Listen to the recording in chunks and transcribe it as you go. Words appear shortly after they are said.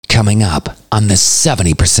coming up on the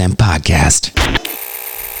 70% Podcast.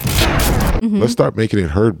 Let's start making it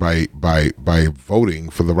heard by voting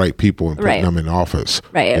for the right people and putting them in office.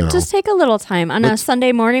 Right. You know? Just take a little time on a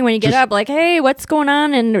Sunday morning when you get up, like, hey, what's going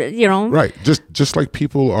on? And, Right. Just like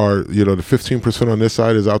people are, the 15% on this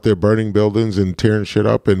side is out there burning buildings and tearing shit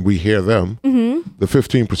up, and we hear them. Mm-hmm. The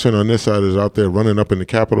 15% on this side is out there running up in the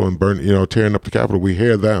Capitol and tearing up the Capitol. We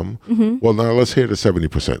hear them. Mm-hmm. Well, now let's hear the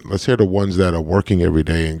 70%. Let's hear the ones that are working every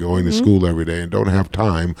day and going to school every day and don't have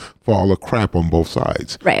time for all the crap on both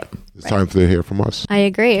sides. Right. It's time to hear from us. I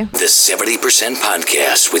agree. The 70%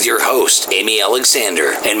 Podcast with your host, Amy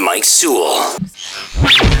Alexander and Mike Sewell.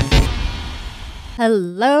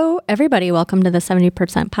 Hello, everybody. Welcome to the 70%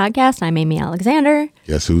 Podcast. I'm Amy Alexander.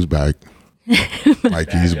 Guess who's back?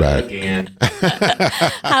 Mikey's back.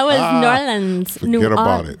 How was New Orleans? Forget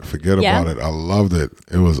about it. I loved it.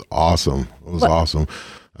 It was awesome. Awesome.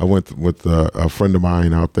 I went with a friend of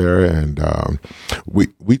mine out there, and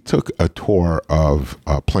we took a tour of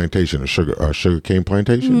a plantation, a sugar cane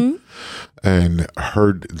plantation, and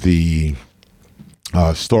heard the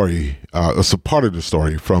story. It's a part of the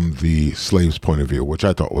story from the slave's point of view, which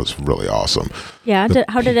I thought was really awesome. Yeah.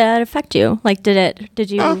 How did that affect you? Like, did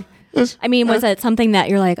you? Was it something that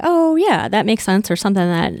you're like, oh yeah, that makes sense, or something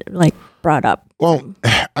that like brought up? Well,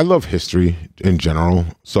 I love history in general.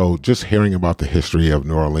 So just hearing about the history of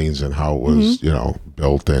New Orleans and how it was,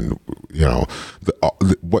 built, and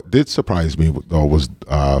what did surprise me though was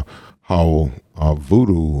how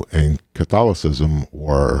voodoo and Catholicism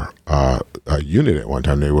were a unit at one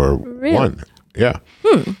time. They were one. Yeah.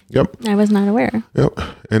 Yep. I was not aware. Yep.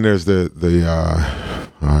 And there's the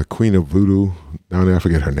Queen of Voodoo down there. I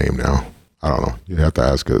forget her name now. I don't know. You'd have to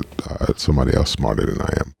ask somebody else smarter than I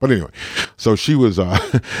am. But anyway, so she was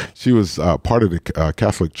part of the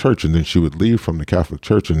Catholic Church, and then she would leave from the Catholic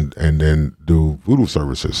Church and then do voodoo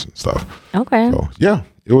services and stuff. Okay. So yeah,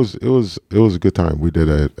 it was a good time. We did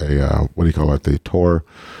a what do you call it? The tour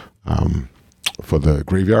for the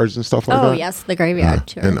graveyards and stuff like that. Oh yes, the graveyard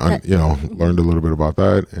tour. And learned a little bit about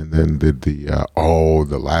that, and then did the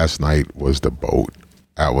last night was the boat.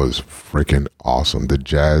 That was freaking awesome. The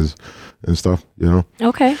jazz and stuff,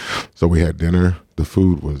 Okay. So we had dinner. The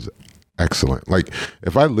food was excellent. Like,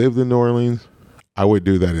 if I lived in New Orleans, I would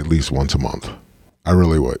do that at least once a month. I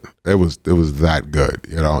really would. It was that good,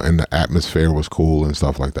 and the atmosphere was cool and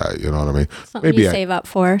stuff like that. You know what I mean? Something you save up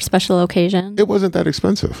for special occasion. It wasn't that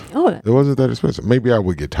expensive. Oh, it wasn't that expensive. Maybe I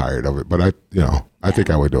would get tired of it, but I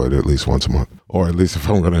think I would do it at least once a month, or at least if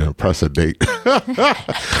I'm going to impress a date.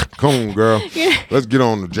 Come on, girl. Let's get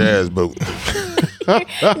on the jazz boat.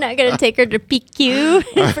 You're not going to take her to PQ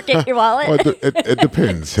and forget your wallet? Well, it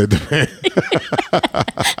depends. It depends.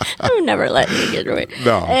 I'm never letting you get away.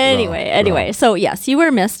 No. Anyway. So, yes, you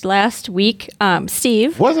were missed last week.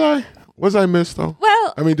 Steve. Was I? Was I missed, though?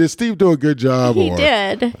 Well. I mean, did Steve do a good job? He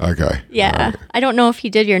did. Okay. Yeah. Right. I don't know if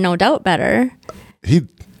he did your No Doubt better.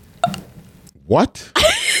 What?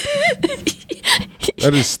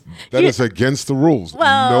 That is against the rules.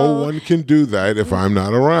 Well, no one can do that if I'm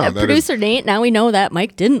not around. Producer Nate, now we know that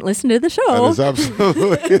Mike didn't listen to the show. That is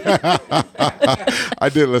absolutely. I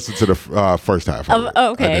did listen to the first half of it.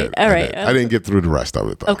 Okay. All right. I didn't get through the rest of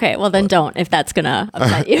it, though. Okay. Well, then don't, if that's going to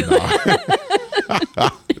upset you.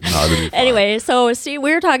 Anyway, so see,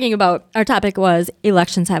 we were talking about, our topic was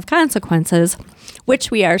elections have consequences, which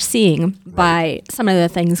we are seeing by some of the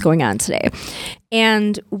things going on today.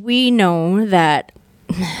 And we know that,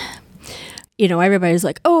 everybody's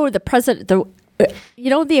like, oh, the president, the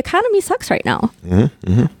economy sucks right now.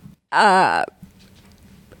 Mm-hmm.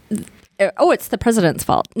 It's the president's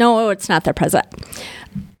fault. No, it's not the president.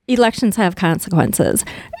 Elections have consequences.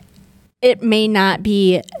 It may not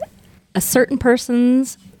be a certain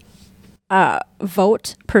person's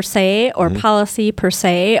vote per se, or policy per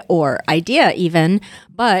se, or idea even,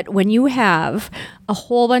 but when you have a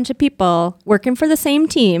whole bunch of people working for the same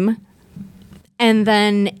team, and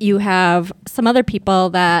then you have some other people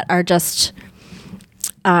that are just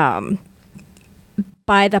by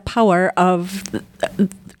the power of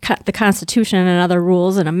the Constitution and other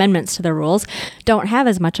rules and amendments to the rules, don't have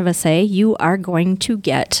as much of a say, you are going to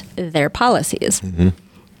get their policies. Mm-hmm.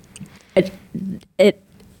 It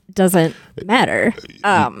doesn't matter.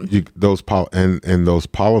 Those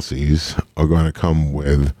policies are going to come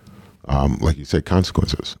with, like you said,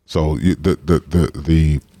 consequences. So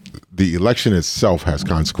the election itself has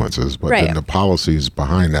consequences, but then the policies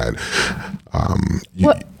behind that.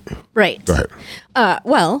 Right. Go ahead.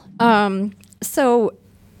 So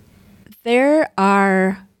there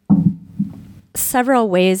are several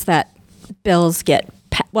ways that bills get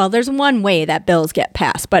well, there's one way that bills get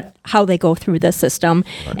passed, but how they go through the system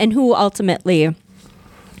and who ultimately,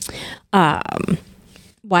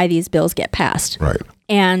 why these bills get passed. Right.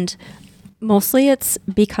 And mostly it's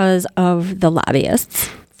because of the lobbyists,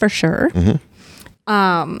 for sure.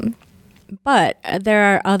 But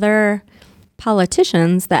there are other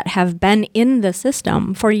politicians that have been in the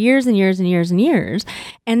system for years and years and years and years,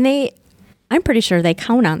 and I'm pretty sure they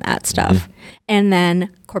count on that stuff. And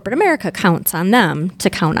then corporate America counts on them to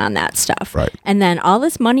count on that stuff. Right. And then all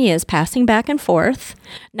this money is passing back and forth,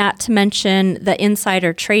 not to mention the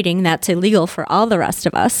insider trading that's illegal for all the rest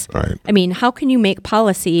of us. Right. I mean, how can you make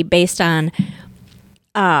policy based on,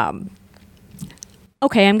 okay,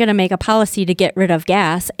 I'm going to make a policy to get rid of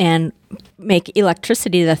gas and make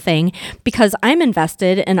electricity the thing because I'm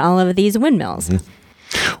invested in all of these windmills.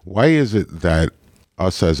 Why is it that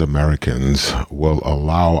us as Americans will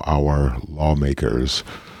allow our lawmakers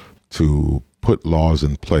to put laws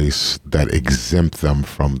in place that exempt them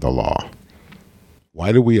from the law?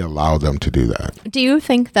 Why do we allow them to do that? Do you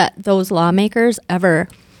think that those lawmakers ever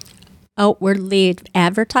outwardly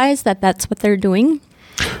advertise that that's what they're doing?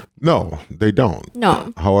 No, they don't.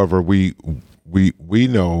 No. However, we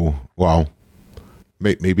know, well,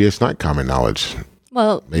 maybe it's not common knowledge.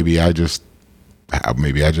 Well, Maybe I just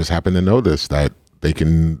happen to know this, that they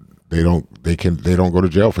don't go to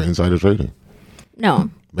jail for insider trading. no.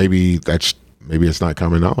 Maybe it's not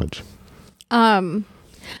common knowledge. You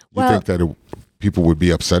think that people would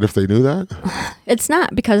be upset if they knew that? It's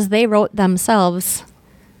not, because they wrote themselves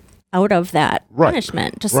out of that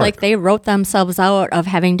punishment, just like they wrote themselves out of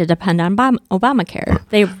having to depend on Obamacare.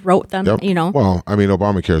 They wrote them, Well, I mean,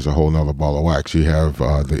 Obamacare is a whole nother ball of wax. You have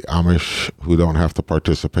the Amish who don't have to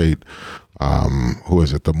participate. Who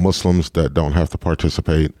is it? The Muslims that don't have to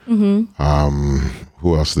participate.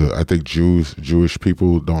 Who else? I think Jewish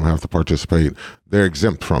people don't have to participate. They're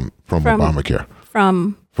exempt from Obamacare.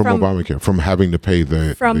 From Obamacare, from having to pay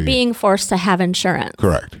from being forced to have insurance.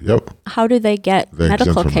 Correct. Yep. How do they get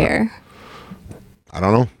medical care? I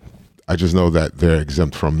don't know. I just know that they're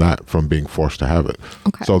exempt from that, from being forced to have it.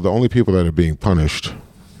 Okay. So the only people that are being punished,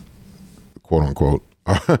 quote unquote,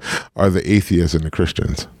 are the atheists and the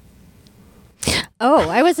Christians. Oh,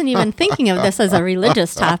 I wasn't even thinking of this as a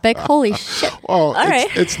religious topic. Holy shit. Well,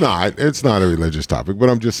 it's not a religious topic, but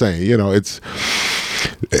I'm just saying, it's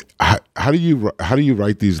how do you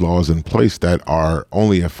write these laws in place that are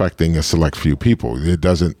only affecting a select few people? It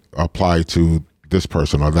doesn't apply to this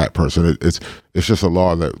person or that person. It's just a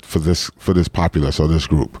law that for this populace or this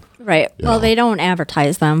group. Right. Well, they don't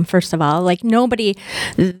advertise them, first of all. Like, did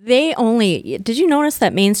you notice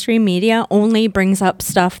that mainstream media only brings up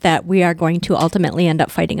stuff that we are going to ultimately end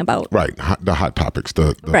up fighting about? Right. The hot topics,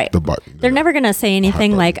 the button. They're never going to say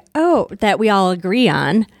anything like, that we all agree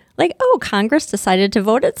on. Like, Congress decided to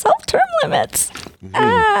vote itself term limits.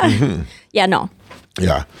 Yeah, no.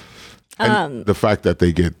 Yeah. And the fact that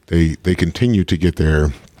they continue to get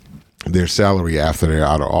their salary after they're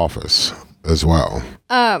out of office as well.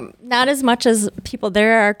 Not as much as people.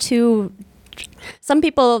 Some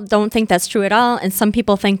people don't think that's true at all, and some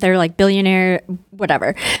people think they're like billionaire,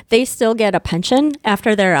 whatever. They still get a pension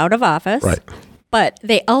after they're out of office. Right. But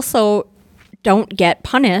they also don't get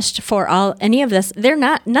punished for any of this. They're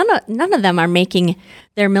not. None of them are making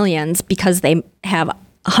their millions because they have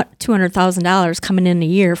 $200,000 coming in a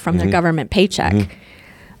year from their government paycheck.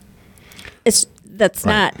 That's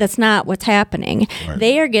not what's happening. Right.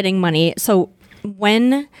 They are getting money. So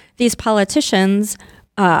when these politicians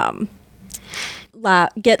get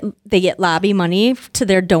lobby money to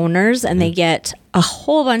their donors, and they get a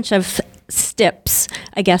whole bunch of stips,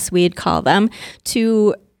 I guess we'd call them,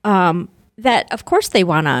 to that. Of course, they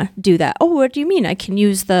want to do that. Oh, what do you mean? I can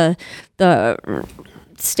use the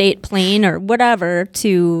state plane or whatever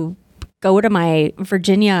to go to my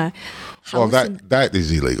Virginia house. Well, that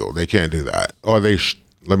is illegal. They can't do that. Or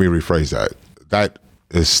let me rephrase that. That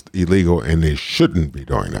is illegal, and they shouldn't be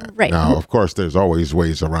doing that. Right. Now, of course, there's always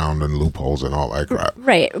ways around and loopholes and all that crap.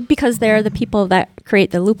 Right, because they're the people that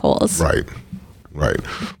create the loopholes. Right.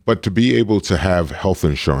 But to be able to have health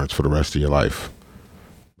insurance for the rest of your life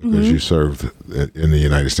because you served in the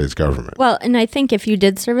United States government. Well, and I think if you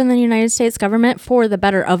did serve in the United States government for the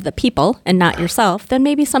better of the people and not yourself, then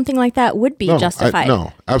maybe something like that would be justified.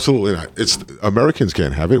 No, absolutely not. Americans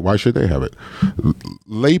can't have it. Why should they have it?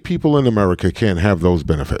 Lay people in America can't have those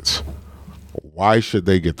benefits. Why should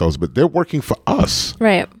they get those? But they're working for us.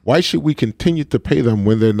 Right. Why should we continue to pay them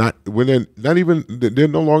when they're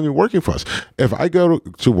no longer working for us? If I go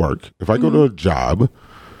to work, if I go to a job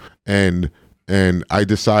and I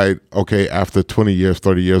decide, okay, after 20 years,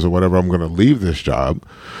 30 years or whatever, I'm going to leave this job.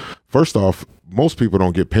 First off, most people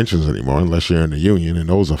don't get pensions anymore unless you're in the union, and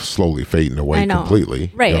those are slowly fading away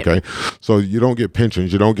completely. Right. Okay. So you don't get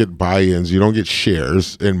pensions, you don't get buy-ins, you don't get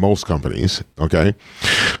shares in most companies. Okay.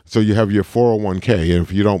 So you have your 401k, and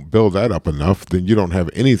if you don't build that up enough, then you don't have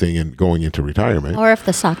anything going into retirement. Or if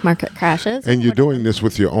the stock market crashes. And you're doing this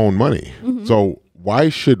with your own money. Mm-hmm. So why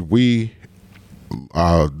should we,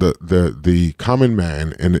 the common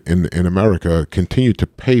man in America, continue to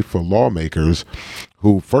pay for lawmakers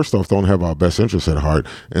who, first off, don't have our best interests at heart,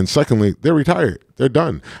 and secondly, they're retired, they're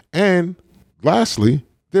done, and lastly,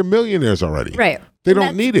 they're millionaires already. Right. They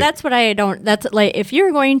don't need it. That's what I don't. That's like, if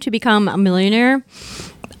you're going to become a millionaire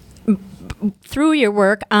through your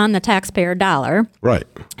work on the taxpayer dollar, right,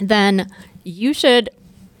 then you should.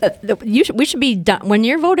 We should be done when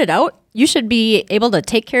you're voted out. You should be able to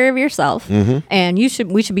take care of yourself, mm-hmm. and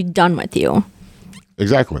we should be done with you.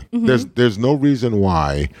 Exactly. Mm-hmm. There's no reason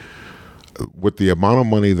why, with the amount of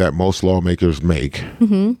money that most lawmakers make,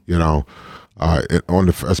 mm-hmm.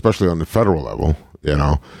 Especially on the federal level,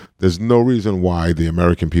 there's no reason why the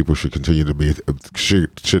American people should continue to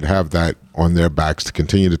should have that on their backs to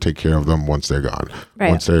continue to take care of them once they're gone,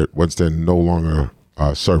 right. once they're no longer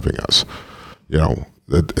serving us,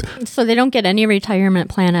 So they don't get any retirement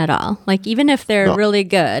plan at all. Like, even if they're really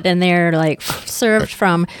good and they're like served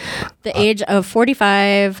from the age of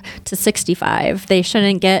 45 to 65, they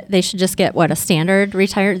should just get a standard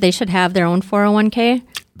retired. They should have their own 401k.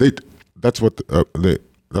 That's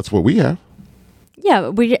what we have. Yeah,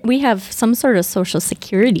 we have some sort of Social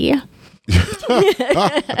Security.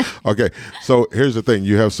 Okay, so here's the thing: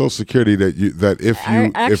 you have Social Security if you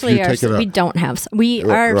take it out, we don't have.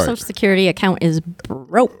 Our Social Security account is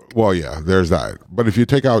broke. Well, yeah, there's that. But if you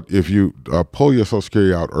pull your Social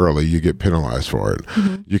Security out early, you get penalized for it.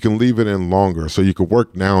 Mm-hmm. You can leave it in longer, so you could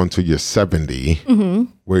work now until you're 70, mm-hmm.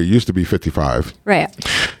 where it used to be 55. Right.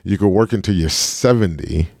 You could work until you're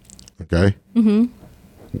 70. Okay. Mm-hmm.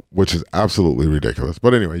 Which is absolutely ridiculous.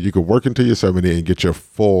 But anyway, you could work until you're 70 and get your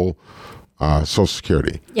full Social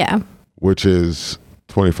Security. Yeah. Which is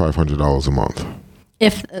 $2,500 a month.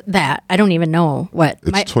 If that. I don't even know what.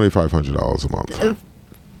 It's $2,500 a month.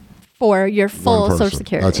 For your full Social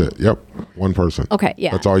Security. That's it. Yep. One person. Okay.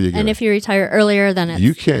 Yeah. That's all you get. And if you retire earlier, then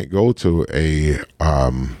you can't go to a,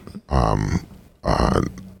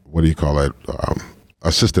 what do you call it?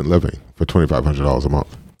 Assistant living for $2,500 a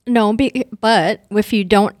month. No, but if you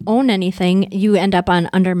don't own anything, you end up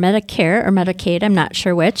under Medicare or Medicaid, I'm not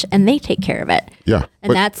sure which, and they take care of it. Yeah.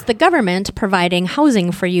 And that's the government providing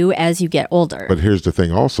housing for you as you get older. But here's the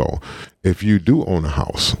thing also. If you do own a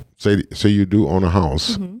house, say you do own a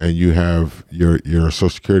house, mm-hmm. and you have your Social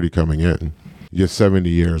Security coming in, you're 70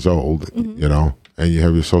 years old, mm-hmm. And you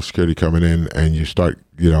have your Social Security coming in, and you start,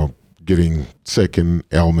 getting sick and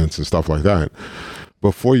ailments and stuff like that.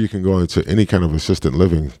 Before you can go into any kind of assisted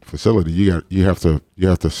living facility, you have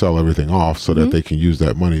to sell everything off so mm-hmm. that they can use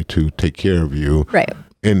that money to take care of you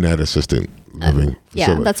in that assisted living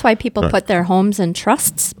facility. Yeah, that's why people put their homes in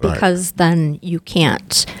trusts, because then you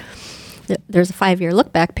can't. There's a 5-year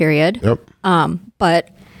look back period. Yep. But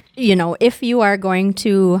if you are going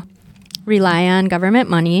to rely on government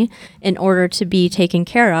money in order to be taken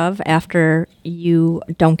care of after you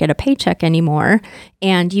don't get a paycheck anymore,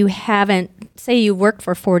 and you haven't, say you worked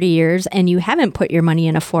for 40 years and you haven't put your money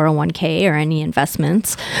in a 401k or any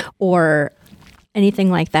investments or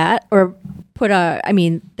anything like that, or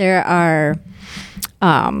there are,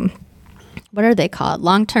 what are they called?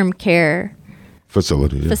 Long-term care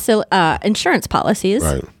facilities, insurance policies,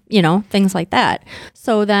 right. Things like that.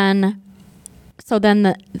 So then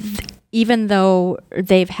even though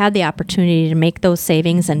they've had the opportunity to make those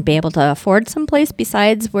savings and be able to afford someplace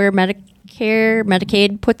besides where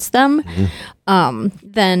Medicaid puts them, mm-hmm.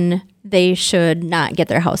 Then they should not get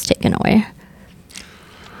their house taken away.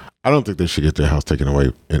 I don't think they should get their house taken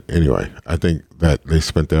away anyway. I think that they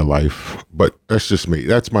spent their life, but that's just me.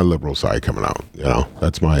 That's my liberal side coming out.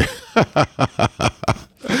 That's my.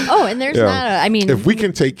 Oh, and there's not. If we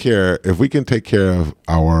can take care of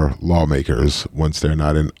our lawmakers once they're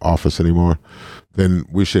not in office anymore, then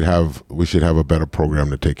we should have a better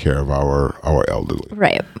program to take care of our elderly.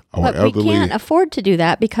 Right. But we can't afford to do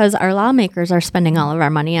that because our lawmakers are spending all of our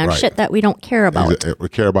money on shit that we don't care about. We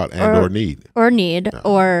care about or need.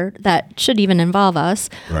 Or that should even involve us.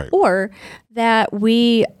 Right. Or that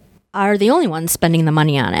we are the only ones spending the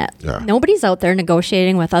money on it. Yeah. Nobody's out there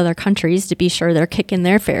negotiating with other countries to be sure they're kicking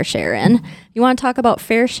their fair share in. You want to talk about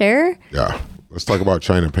fair share? Yeah. Let's talk about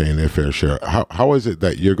China paying their fair share. How is it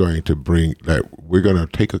that you're going to we're going to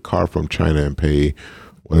take a car from China and pay,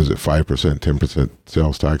 5%, 10%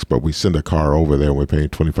 sales tax, but we send a car over there and we're paying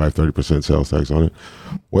 25, 30% sales tax on it?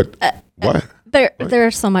 What?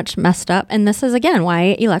 There's so much messed up, and this is again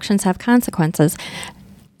why elections have consequences.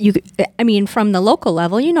 From the local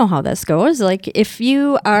level, you know how this goes. Like if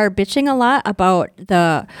you are bitching a lot about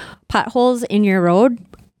the potholes in your road,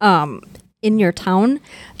 in your town,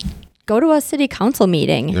 go to a city council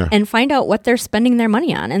meeting and find out what they're spending their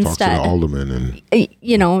money on instead. Talk to the alderman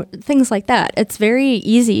and things like that. It's very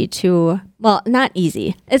easy to. Well, not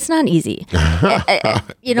easy. It's not easy.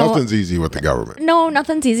 Nothing's easy with the government. No,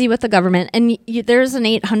 nothing's easy with the government. And there's an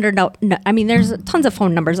 800. There's tons of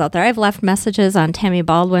phone numbers out there. I've left messages on Tammy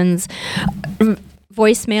Baldwin's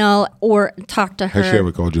voicemail or talked to her. Has she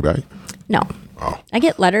ever called you back? No. Oh. I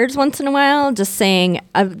get letters once in a while just saying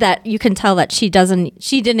that you can tell that she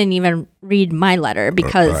didn't even read my letter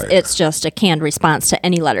because it's just a canned response to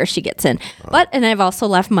any letter she gets in. And I've also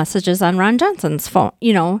left messages on Ron Johnson's phone,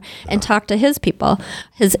 and talked to his people,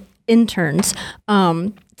 his interns,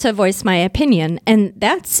 to voice my opinion. And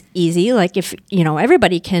that's easy. Like if,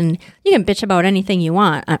 everybody you can bitch about anything you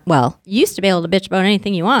want. You used to be able to bitch about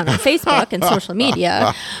anything you want on Facebook and social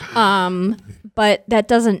media. But that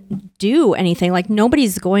doesn't do anything. Like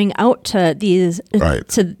nobody's going out to these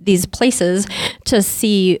places to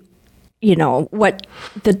see, what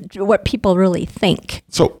people really think.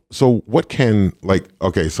 So what can a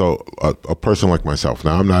person like myself?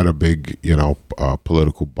 Now I'm not a big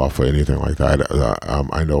political buff or anything like that.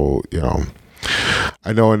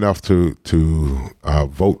 I know enough to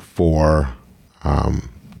vote for.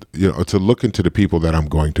 To look into the people that I'm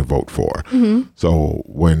going to vote for. Mm-hmm. So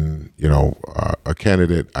when, a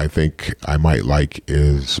candidate I think I might like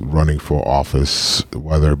is running for office,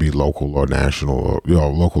 whether it be local or national or,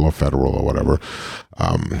 local or federal or whatever,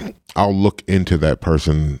 I'll look into that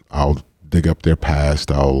person. I'll dig up their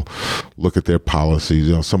past. I'll look at their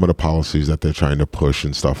policies, some of the policies that they're trying to push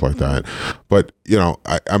and stuff like that. But,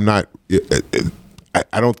 I'm not...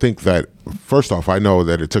 I don't think that, first off, I know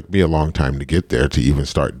that it took me a long time to get there to even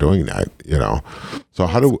start doing that, So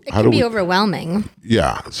it can be overwhelming.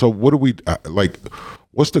 Yeah. So what do we,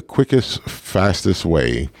 what's the quickest, fastest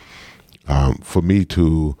way for me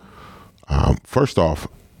to, first off,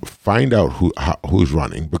 find out who's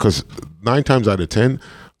running? Because 9 times out of 10,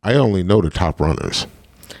 I only know the top runners.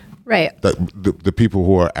 Right. The people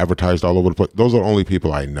who are advertised all over the place, those are the only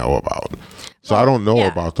people I know about. So I don't know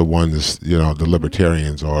about the ones, the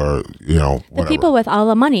libertarians or, whatever. The people with all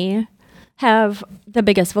the money have the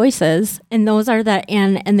biggest voices, and those are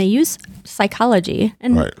and they use psychology.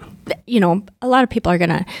 And, a lot of people are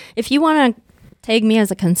going to, if you want to tag me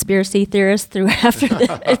as a conspiracy theorist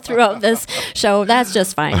throughout this show, that's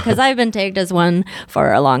just fine, because I've been tagged as one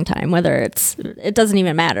for a long time, it doesn't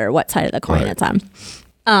even matter what side of the coin it's on.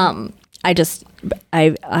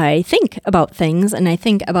 I think about things, and I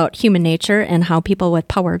think about human nature and how people with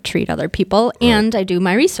power treat other people, and I do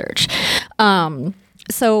my research.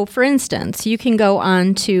 So, for instance, you can go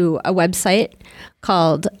on to a website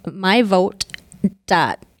called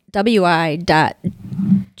myvote.wi.gov,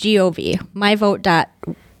 myvote.wi.gov.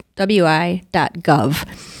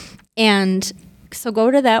 And so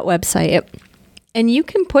go to that website, and you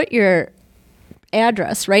can put your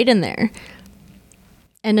address right in there.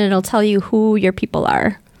 And it'll tell you who your people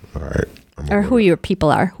are. All right. Or who your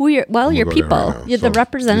people are. Your people. You're the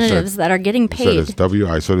representatives that are getting paid. So it's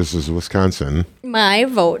WI. So this is Wisconsin. My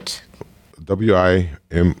vote.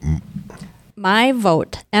 WIM. My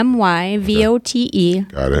vote.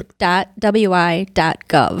 MYVOTE. Got it.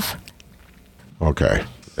 .wi.gov. Okay.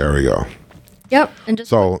 There we go. Yep. And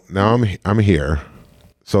so now I'm here.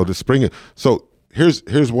 So the spring. So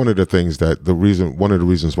here's one of the things one of the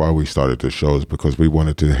reasons why we started this show is because we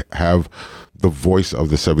wanted to have the voice of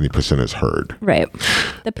the 70%ers heard. Right.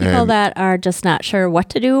 The people that are just not sure what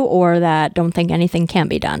to do, or that don't think anything can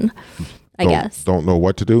be done, I guess. Don't know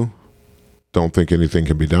what to do, don't think anything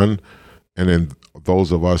can be done. And then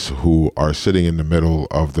those of us who are sitting in the middle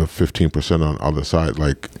of the 15% on the other side,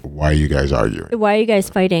 like, why are you guys arguing? Why are you guys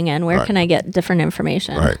fighting, and where can I get different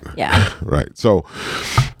information? Right. Yeah. Right. So,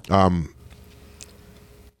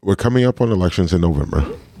 we're coming up on elections in November,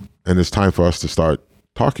 and it's time for us to start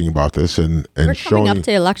talking about this and we're showing coming up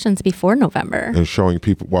to elections before November and showing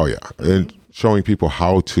people. And showing people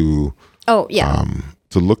how to.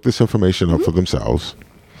 To look this information up for themselves,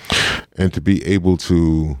 and to be able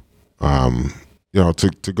to,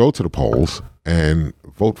 to go to the polls and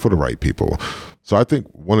vote for the right people. So I think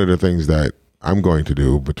one of the things that I'm going to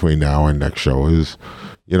do between now and next show is,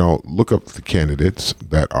 look up the candidates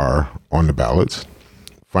that are on the ballots.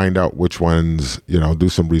 Find out which ones, do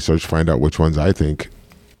some research, find out which ones I think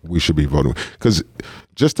we should be voting. Because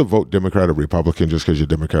just to vote Democrat or Republican, just because you're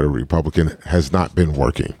Democrat or Republican, has not been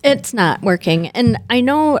working. It's not working. And I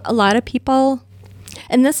know a lot of people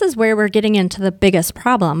And this is where we're getting into the biggest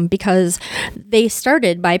problem, because they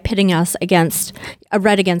started by pitting us against a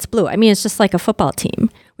red against blue. I mean, it's just like a football team.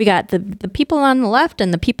 We got the people on the left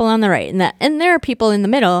and the people on the right, and there are people in the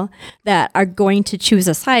middle that are going to choose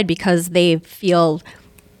a side because they feel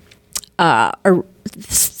or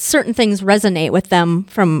certain things resonate with them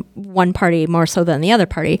from one party more so than the other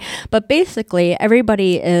party. But basically,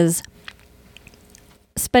 everybody is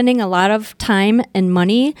spending a lot of time and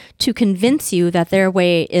money to convince you that their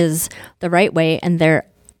way is the right way and they're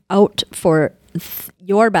out for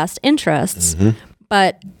your best interests. Mm-hmm.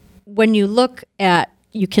 But when you look at,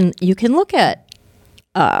 you can look at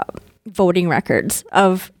voting records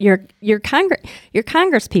of your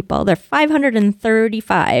Congress people. There are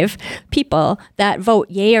 535 people that vote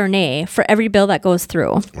yay or nay for every bill that goes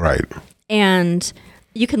through. Right. And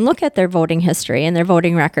you can look at their voting history and their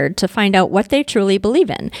voting record to find out what they truly believe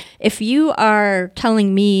in. If you are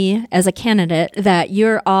telling me as a candidate that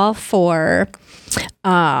you're all for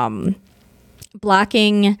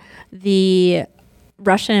blocking the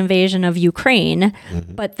Russian invasion of Ukraine,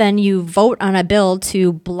 mm-hmm. but then you vote on a bill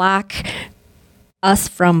to block us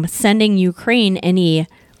from sending Ukraine any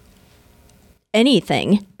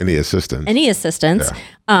assistance yeah.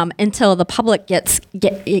 Until the public gets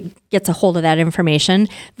a hold of that information,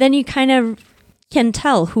 then you kind of can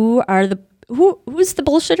tell who's the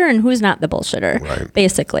bullshitter and who's not the bullshitter, right.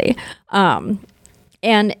 basically. And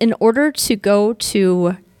in order to go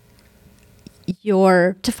to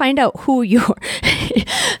to find out which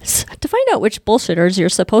bullshitters you're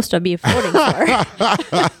supposed to be voting for,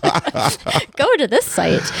 go to this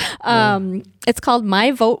site. It's called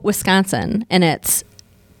My Vote Wisconsin, and it's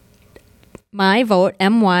myvote,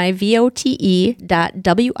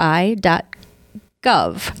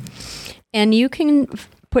 myvote.wi.gov. And you can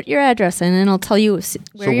put your address in, and it'll tell you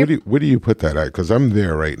where where do you put that at? Because I'm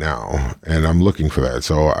there right now, and I'm looking for that.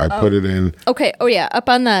 So I put it in. Okay. Oh, yeah. Up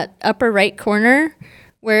on the upper right corner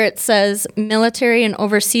where it says military and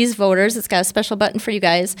overseas voters, it's got a special button for you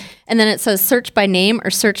guys. And then it says search by name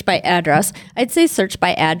or search by address. I'd say search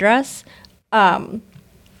by address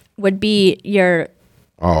would be your...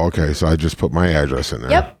 Oh, okay. So I just put my address in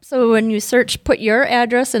there. Yep. So when you search, put your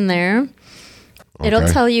address in there. Okay. It'll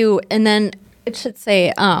tell you, and then it should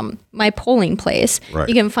say my polling place. Right.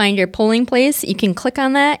 You can find your polling place. You can click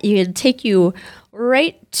on that. It'll take you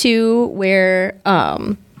right to where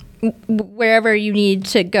wherever you need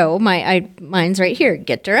to go. Mine's right here.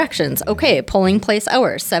 Get directions. Okay, polling place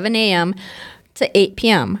hours, 7 a.m. to 8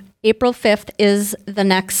 p.m. April 5th is the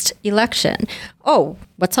next election. Oh,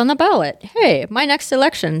 what's on the ballot? Hey, my next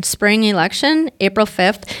election, spring election, April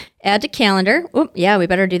 5th. Add to calendar. Oh, yeah, we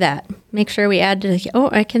better do that. Make sure we add to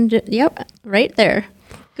I can do, yep, right there.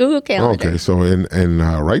 Google Calendar. Okay, so in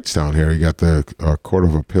Wrightstown here, you got the Court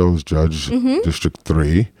of Appeals Judge, mm-hmm. District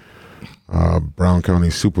 3, Brown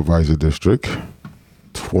County Supervisor District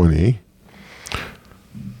 20.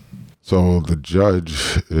 So the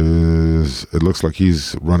judge it looks like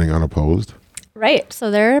he's running unopposed. Right.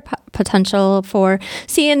 So there are potential for,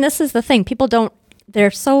 and this is the thing,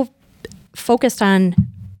 they're so focused on,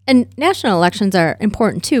 and national elections are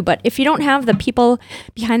important too, but if you don't have the people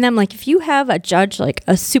behind them, like if you have a judge, like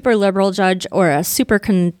a super liberal judge or a super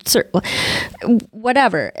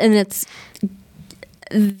whatever, and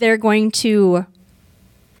they're going to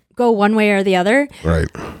go one way or the other. Right.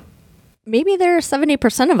 Maybe there are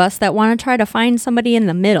 70% of us that want to try to find somebody in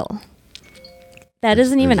the middle that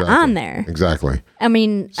isn't even on there. Exactly. I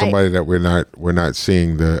mean, somebody that we're not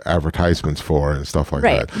seeing the advertisements for and stuff like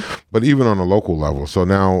right. that. But even on a local level, so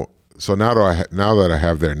now that I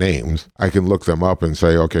have their names, I can look them up and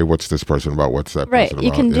say, okay, what's this person about? What's that right. person you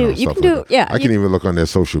about? Can do, you can do, like yeah. I can even look on their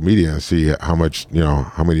social media and see how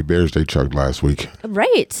many beers they chugged last week.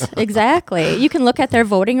 Right. Exactly. You can look at their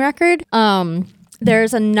voting record.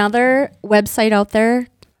 There's another website out there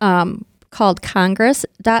called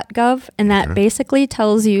congress.gov, and that basically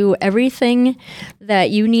tells you everything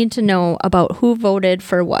that you need to know about who voted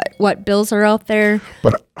for what bills are out there.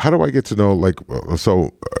 But how do I get to know,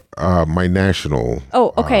 my national?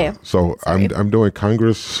 Oh, okay. I'm doing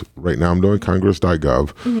Congress right now. I'm doing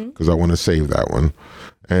congress.gov because I want to save that one.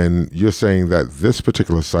 And you're saying that this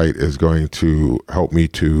particular site is going to help me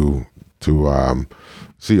to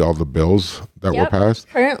see all the bills that were passed?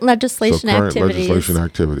 Current legislation activities.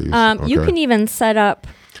 You can even set up...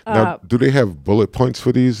 now, do they have bullet points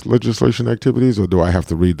for these legislation activities, or do I have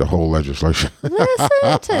to read the whole legislation?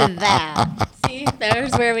 Listen to that. See,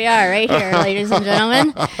 there's where we are right here, ladies and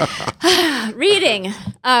gentlemen. Reading.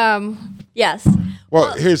 Yes.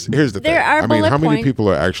 Well, here's the thing. There are bullet how many points. people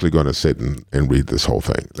are actually going to sit and read this whole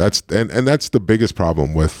thing? That's the biggest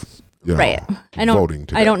problem with voting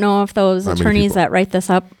today. I don't know if those attorneys that write this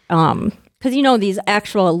up, because these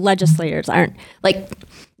actual legislators aren't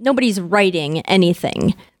nobody's writing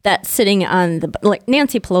anything that's sitting on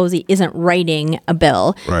Nancy Pelosi isn't writing a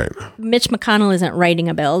bill. Right. Mitch McConnell isn't writing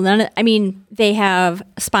a bill. They have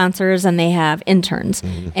sponsors and they have interns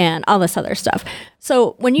and all this other stuff.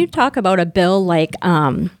 So when you talk about a bill like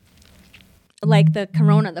the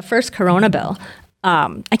first Corona bill,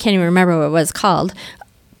 I can't even remember what it was called.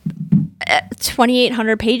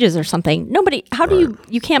 2,800 pages or something.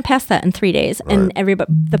 You can't pass that in 3 days. Right. And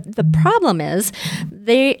everybody, the problem is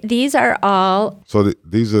these are all. So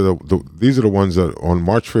these are the ones that on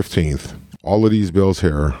March 15th, all of these bills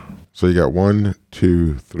here. So you got 1,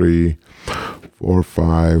 2, 3, 4,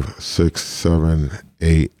 5, 6, 7,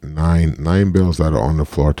 8, 9 bills that are on the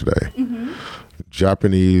floor today. Mm-hmm.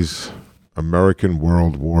 Japanese American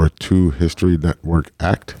World War II History Network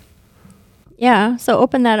Act. Yeah, so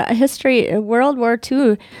open that World War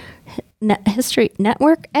II History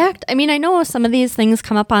Network Act. I know some of these things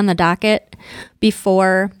come up on the docket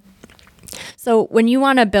before. So when you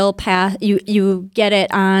want a bill passed, you get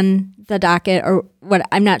it on the docket or what?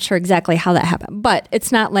 I'm not sure exactly how that happened, but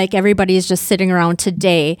it's not like everybody's just sitting around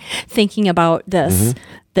today thinking about this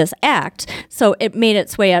act. So it made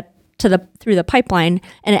its way up through the pipeline,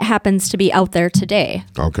 and it happens to be out there today.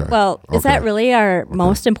 Okay. Well, is that really our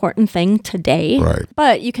most important thing today? Right.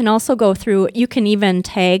 But you can also go through. You can even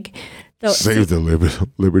tag. Save the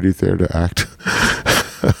Liberty Theater Act.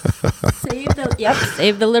 Save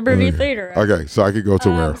the Liberty Theater Act. Okay, so I could go to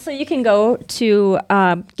where? So you can go to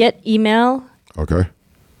get email. Okay.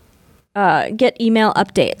 Get email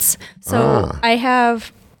updates. So I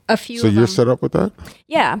have a few. So you're set up with that?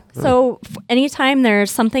 Yeah. So anytime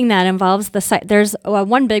there's something that involves there's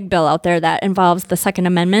one big bill out there that involves the Second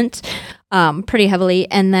Amendment pretty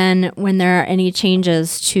heavily, and then when there are any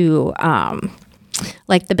changes to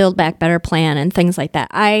like the Build Back Better plan and things like that,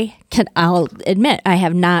 I'll admit I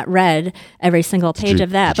have not read every single page of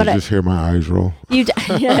that. Did you just hear my eyes roll?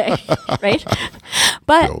 Right?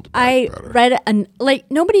 But I read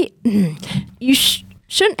nobody. You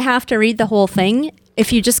shouldn't have to read the whole thing.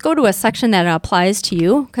 If you just go to a section that applies to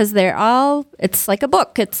you, because it's like a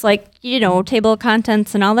book. It's like, table of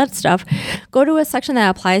contents and all that stuff. Go to a section that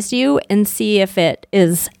applies to you and see if it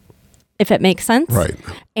makes sense. Right.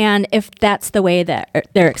 And if that's the way that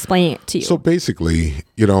they're explaining it to you. So basically,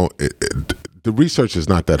 the research is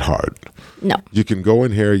not that hard. No. You can go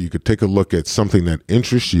in here, you could take a look at something that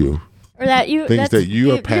interests you. Or that things that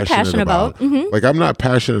you're passionate about. Mm-hmm. Like I'm not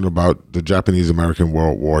passionate about the Japanese American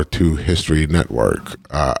World War II History Network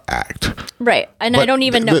Act. Right. And I don't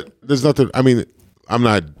even know. There's nothing. I'm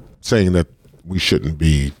not saying that we shouldn't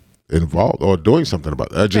be involved or doing something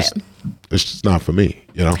about that. It's just not for me,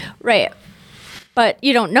 Right. But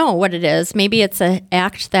you don't know what it is. Maybe it's an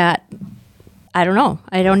act that, I don't know.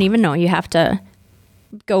 I don't even know. You have to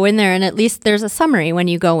go in there, and at least there's a summary when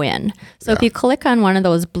you go in. So if you click on one of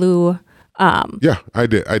those blue... yeah, I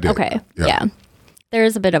did. Okay, yeah. There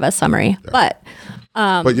is a bit of a summary, but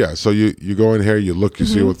yeah, so you go in here, you look, you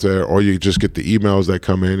see what's there, or you just get the emails that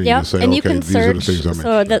come in and you say, and okay, you can these search, are the things I'm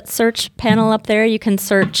so that search panel up there, you can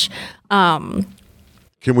search. Can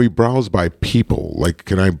we browse by people? Like,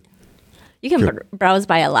 can I... You can browse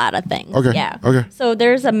by a lot of things. Okay. Yeah. Okay. So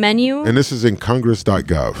there's a menu. And this is in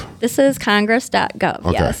congress.gov. This is congress.gov,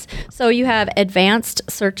 okay. Yes. So you have advanced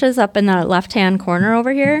searches up in the left-hand corner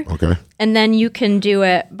over here. Okay. And then you can do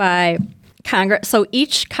it by Congress. So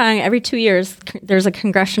every 2 years, there's a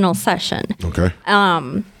congressional session. Okay.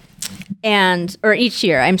 Or each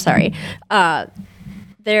year, I'm sorry.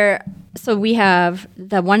 So we have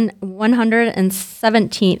the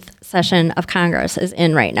 117th session of Congress is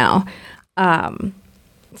in right now.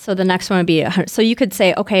 So the next one would be, so you could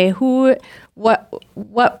say, okay,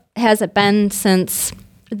 what has it been since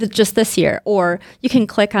just this year? Or you can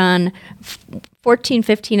click on 14,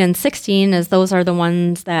 15, and 16 as those are the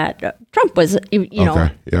ones that Trump was, you know.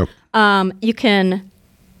 Okay, yep.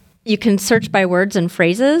 You can search by words and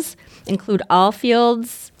phrases, include all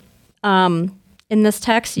fields in this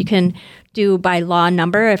text. You can do by law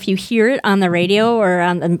number. If you hear it on the radio or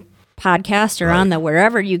on the podcast or on the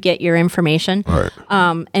wherever you get your information,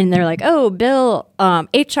 and they're like, oh, Bill,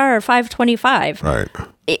 HR 525. Right.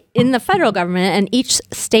 In the federal government, and each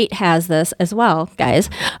state has this as well, guys.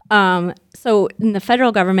 So in the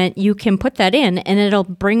federal government, you can put that in, and it'll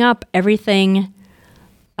bring up everything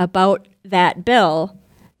about that bill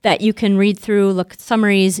that you can read through, look at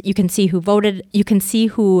summaries. You can see who voted. You can see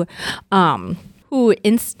who who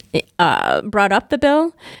brought up the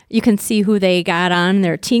bill. You can see who they got on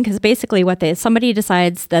their team, because basically somebody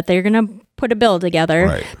decides that they're going to put a bill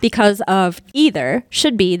together because of either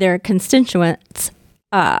should be their constituents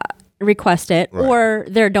request it or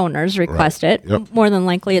their donors request it. Yep. More than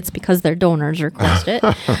likely it's because their donors request it.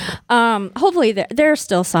 Hopefully there are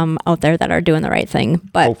still some out there that are doing the right thing,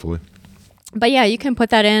 but hopefully. But yeah, you can put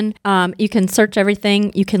that in. You can search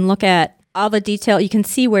everything. You can look at all the detail. You can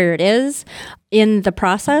see where it is in the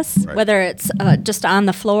process, whether it's just on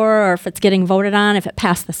the floor or if it's getting voted on, if it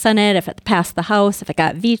passed the Senate, if it passed the House, if it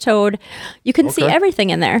got vetoed. You can see everything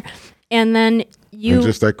in there. And then and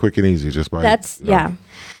just that quick and easy, just by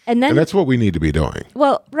And that's what we need to be doing.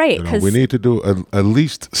 Well, right, because we need to do at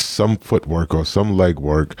least some footwork or some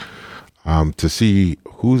legwork to see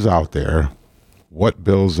who's out there, what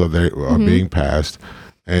bills are being passed,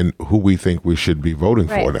 and who we think we should be voting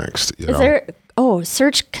for next.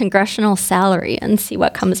 Search congressional salary and see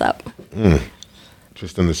what comes up.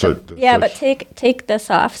 Just in the search. But take this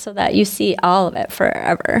off so that you see all of it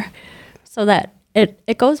forever, so that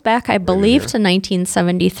it goes back, I believe, to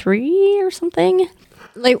 1973 or something.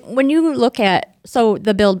 Like when you look at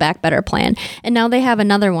the Build Back Better plan, and now they have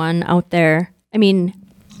another one out there. I mean,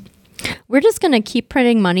 we're just going to keep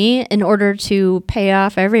printing money in order to pay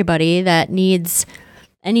off everybody that needs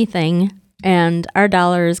anything, and our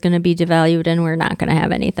dollar is going to be devalued and we're not going to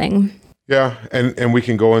have anything. Yeah, and we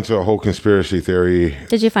can go into a whole conspiracy theory.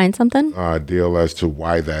 Did you find something? Deal as to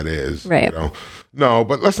why that is. Right. No,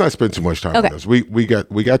 but let's not spend too much time on this. We got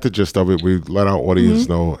the gist of it. We let our audience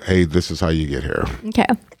know, hey, this is how you get here. Okay.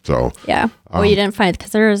 So yeah. You didn't find,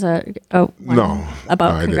 because there was one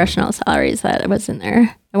about congressional salaries that was in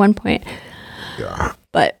there at one point. Yeah.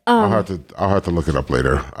 But I'll have to look it up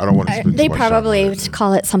later. I don't want to spend too much time. They probably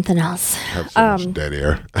call it something else. Have so much dead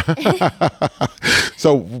air.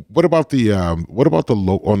 So what about on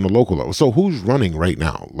the local level? So who's running right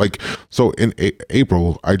now? Like, so in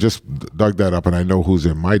April, I just dug that up and I know who's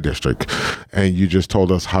in my district, and you just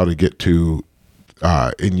told us how to get to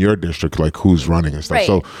in your district, like who's running and stuff. Right.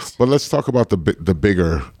 So, but let's talk about the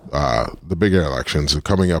bigger elections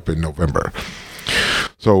coming up in November.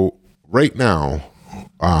 So right now,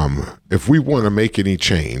 if we want to make any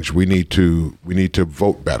change, we need to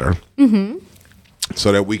vote better,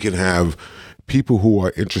 so that we can have people who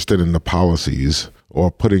are interested in the policies or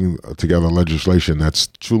putting together legislation that's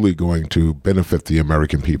truly going to benefit the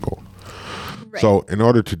American people. Right. So in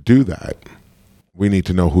order to do that, we need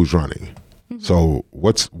to know who's running. So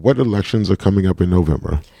what elections are coming up in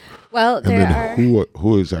November? Well, and then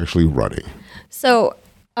who is actually running? So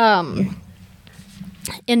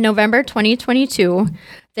in November 2022,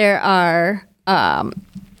 there are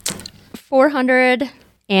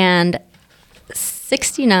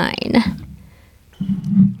 469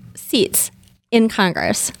 seats in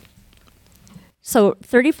Congress. So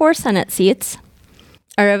 34 Senate seats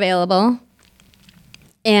are available,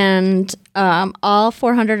 and all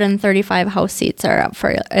 435 House seats are up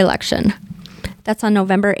for election. That's on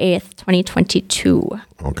November 8th, 2022.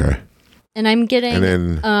 Okay. And I'm getting,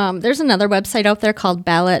 and then, there's another website out there called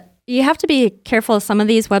Ballot. You have to be careful of some of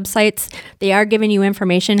these websites. They are giving you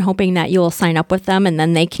information, hoping that you will sign up with them, and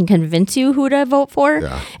then they can convince you who to vote for.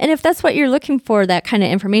 Yeah. And if that's what you're looking for, that kind of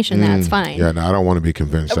information, that's fine. Yeah, no, I don't want to be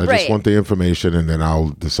convinced. I just want the information, and then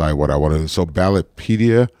I'll decide what I want to do. So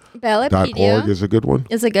Ballotpedia.org is a good one?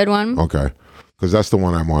 Is a good one. Okay. Because that's the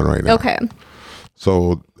one I'm on right now. Okay.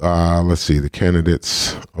 So let's see. The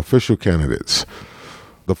candidates, official candidates.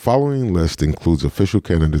 The following list includes official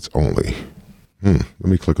candidates only. Let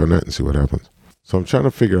me click on that and see what happens. So I'm trying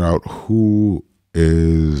to figure out who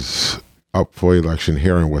is up for election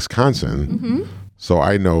here in Wisconsin, so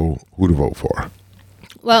I know who to vote for.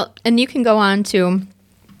 Well, and you can go on to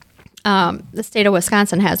the state of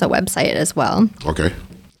Wisconsin has a website as well. Okay.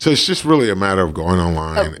 So it's just really a matter of going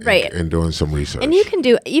online and doing some research. And you can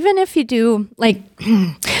do, even if you do, like,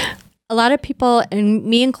 a lot of people, and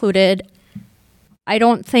me included, I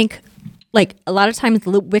don't think, like, a lot of times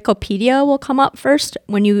Wikipedia will come up first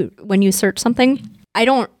when you search something. I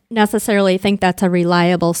don't necessarily think that's a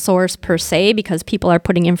reliable source per se, because people are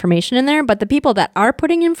putting information in there, but the people that are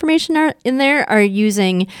putting information in there are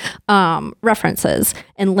using references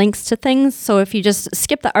and links to things. So if you just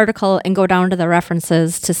skip the article and go down to the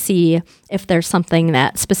references to see if there's something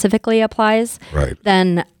that specifically applies,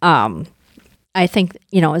 then I think,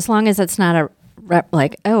 as long as it's not a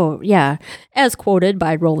like, oh yeah, as quoted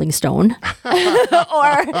by Rolling Stone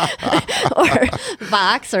or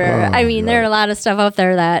Vox, or there are a lot of stuff out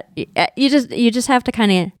there that you just have to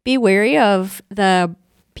kind of be wary of the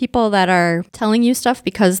people that are telling you stuff,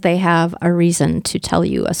 because they have a reason to tell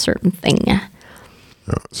you a certain thing.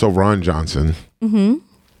 So Ron Johnson. Mm-hmm.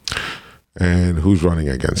 And who's running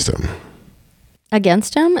against him?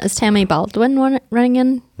 Against him is Tammy Baldwin running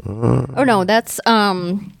in. Oh no, that's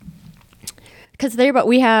because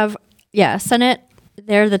we have Senate.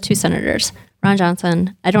 They're the two senators. Ron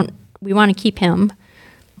Johnson. We want to keep him.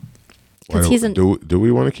 Do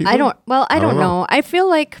we want to keep him? I don't know. I feel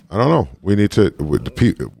like I don't know. We need to.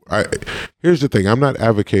 Here's the thing. I'm not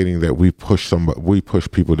advocating that we push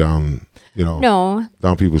people down. No.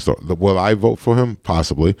 Down people's throat. Will I vote for him?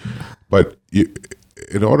 Possibly, but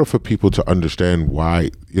in order for people to understand why,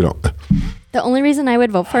 the only reason I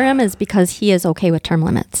would vote for him is because he is okay with term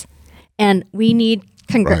limits, and we need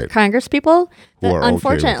Congress people.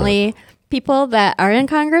 Unfortunately, people that are in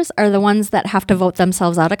Congress are the ones that have to vote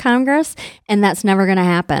themselves out of Congress, and that's never going to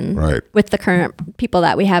happen with the current people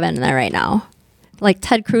that we have in there right now. Like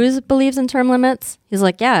Ted Cruz believes in term limits. He's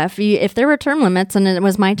like, yeah, if there were term limits and it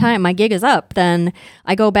was my time, my gig is up, then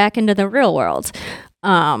I go back into the real world.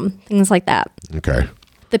 Things like that. Okay.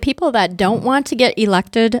 The people that don't want to get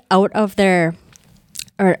elected out of their,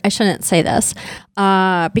 or I shouldn't say this,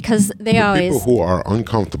 because people who are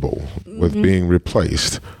uncomfortable with being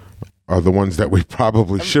replaced are the ones that we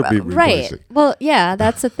probably should be replacing. Right. Well, yeah,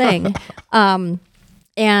 that's the thing. And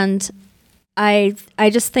I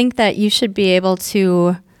just think that you should be able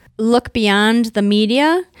to look beyond the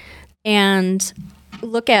media and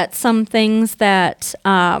look at some things that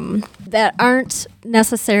that aren't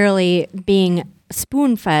necessarily being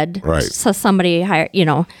spoon-fed to somebody higher,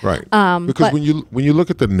 Right. Because when you look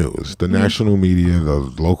at the news, the national media, the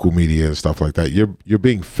local media and stuff like that, you're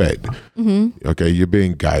being fed. Mm-hmm. Okay, you're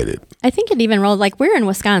being guided. I think it even rolled, like we're in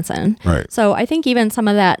Wisconsin. Right. So I think even some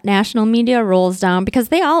of that national media rolls down because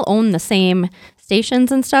they all own the same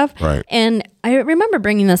stations and stuff. Right. And I remember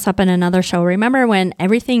bringing this up in another show. Remember when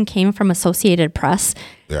everything came from Associated Press?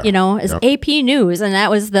 Yeah. As AP News, and that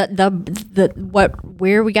was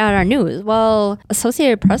where we got our news. Well,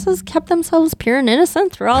 Associated Press has kept themselves pure and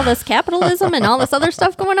innocent through all this capitalism and all this other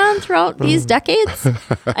stuff going on throughout these decades.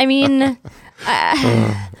 I mean,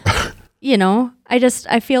 I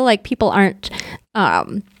feel like people aren't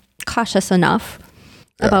cautious enough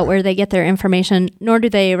about where they get their information, nor do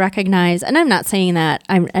they recognize. And I'm not saying that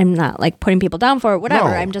I'm not like putting people down for it, whatever.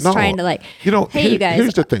 I'm just trying to hey, you guys.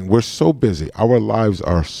 Here's the thing: we're so busy. Our lives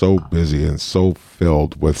are so busy and so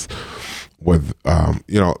filled with.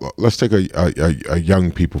 Let's take a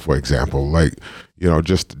young people for example,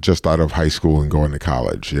 just out of high school and going to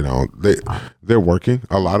college. They're working.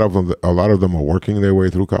 A lot of them are working their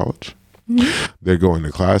way through college. Mm-hmm. They're going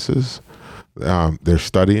to classes. They're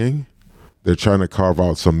studying. They're trying to carve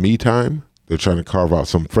out some me time. They're trying to carve out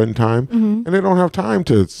some friend time. Mm-hmm. And they don't have time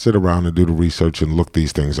to sit around and do the research and look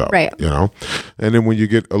these things up. Right. And then when you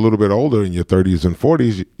get a little bit older in your 30s and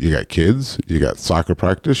 40s, you got kids, you got soccer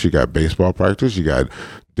practice, you got baseball practice, you got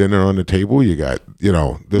dinner on the table, you got,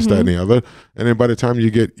 this, that, and the other. And then by the time you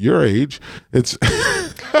get your age, it's...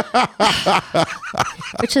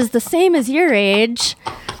 Which is the same as your age,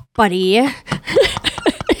 buddy.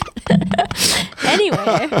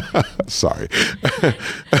 Anyway. Sorry.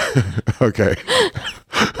 Okay.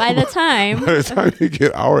 By the time you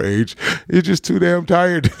get our age, you're just too damn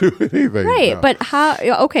tired to do anything. Right. No. But how?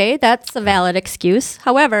 Okay, that's a valid excuse.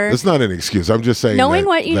 However, it's not an excuse. I'm just saying. Knowing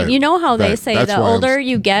what how they say the older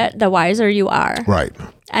you get, the wiser you are. Right.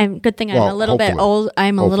 Good thing I'm a little bit old.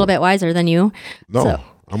 I'm a little bit wiser than you. No, so.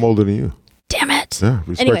 I'm older than you. Damn it. Yeah.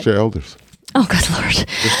 Respect your elders. Oh, good Lord.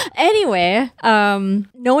 Anyway,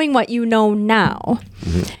 knowing what you know now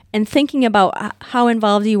and thinking about how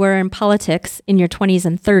involved you were in politics in your 20s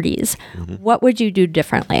and 30s, what would you do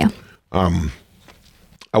differently? I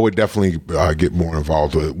would definitely get more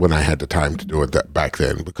involved when I had the time to do it back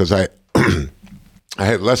then because I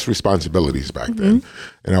had less responsibilities back then,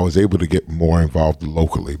 and I was able to get more involved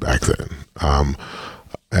locally back then.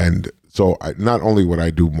 And so not only would I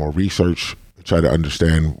do more research, try to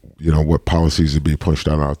understand, what policies would be pushed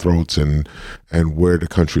down our throats and where the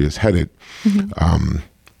country is headed.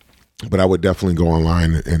 But I would definitely go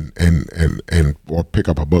online and or pick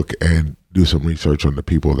up a book and do some research on the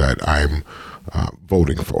people that I'm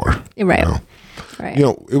voting for. Right. Right.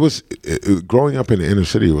 It was growing up in the inner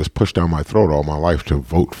city. It was pushed down my throat all my life to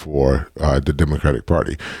vote for the Democratic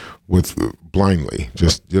Party, blindly.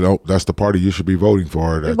 Just that's the party you should be voting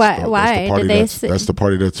for. Why? That's the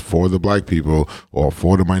party that's for the black people or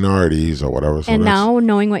for the minorities or whatever. So and now,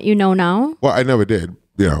 knowing what you know now. Well, I never did.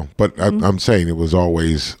 But I'm saying it was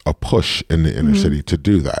always a push in the inner city to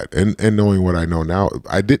do that. And knowing what I know now,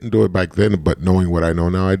 I didn't do it back then, but knowing what I know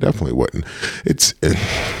now, I definitely wouldn't.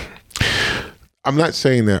 I'm not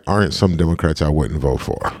saying there aren't some Democrats I wouldn't vote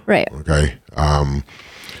for. Right. Okay.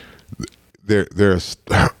 There's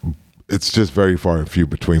it's just very far and few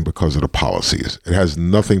between because of the policies. It has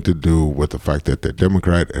nothing to do with the fact that they're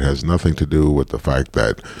Democrat. It has nothing to do with the fact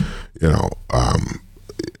that,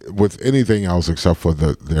 with anything else except for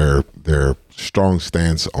their strong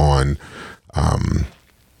stance on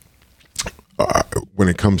when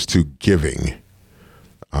it comes to giving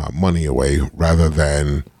money away rather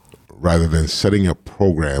than setting up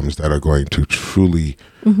programs that are going to truly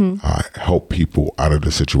help people out of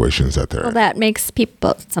the situations that they're in. Well, that makes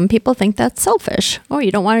some people think that's selfish. Oh,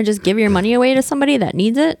 you don't want to just give your money away to somebody that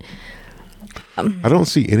needs it? I don't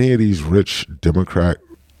see any of these rich Democrats,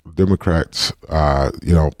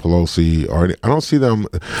 Pelosi, I don't see them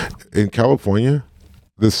in California.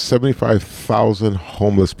 There's 75,000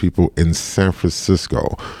 homeless people in San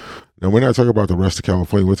Francisco. Now, we're not talking about the rest of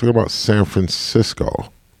California. We're talking about San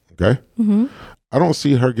Francisco. Okay? Mm-hmm. I don't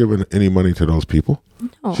see her giving any money to those people.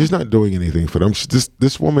 No. She's not doing anything for them.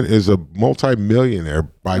 This woman is a multi-millionaire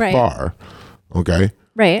by far. Okay?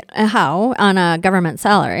 Right. How? On a government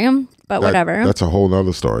salary. But whatever. That's a whole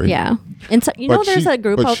other story. Yeah. And so, there's a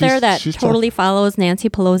group out there that totally follows Nancy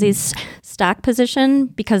Pelosi's stock position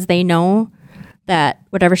because they know that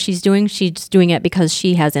whatever she's doing it because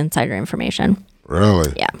she has insider information.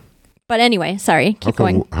 Really? Yeah. But anyway, sorry. Keep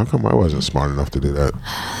going. How come I wasn't smart enough to do that?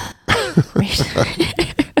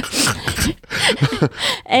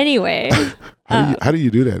 Anyway. How do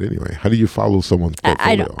you do that anyway? How do you follow someone's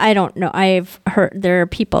portfolio? I don't know. I've heard there are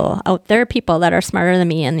people that are smarter than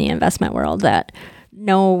me in the investment world that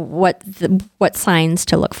know what signs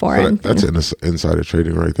to look for. So that's insider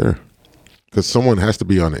trading right there. Because someone has to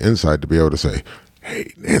be on the inside to be able to say,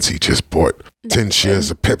 hey, Nancy just bought 10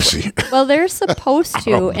 shares of Pepsi. Well, they're supposed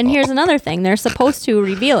to. And here's another thing. They're supposed to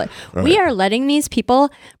reveal it. Right. We are letting these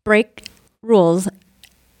people break rules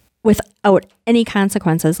without any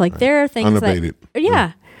consequences. Like there are things unabated.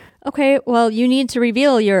 Yeah. Okay, well, you need to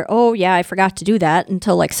reveal I forgot to do that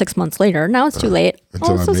until like 6 months later. Now it's too late.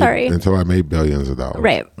 Sorry. Until I made billions of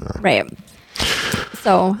dollars. Right.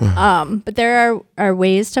 So, but there are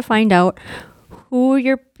ways to find out who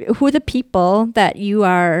the people that you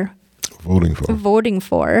are voting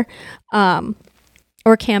for,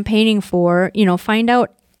 or campaigning for. Find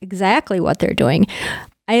out exactly what they're doing.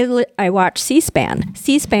 I watch C-SPAN.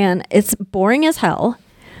 C-SPAN, it's boring as hell,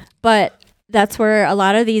 but that's where a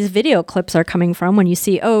lot of these video clips are coming from when you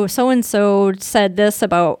see, so-and-so said this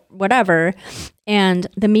about whatever. And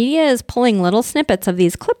the media is pulling little snippets of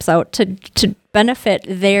these clips out to benefit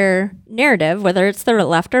their narrative, whether it's the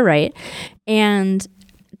left or right, and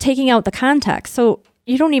taking out the context. So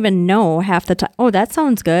you don't even know half the time. Oh, that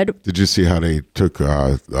sounds good. Did you see how they took,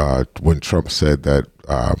 when Trump said that,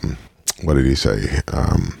 what did he say?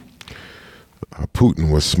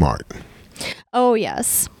 Putin was smart. Oh,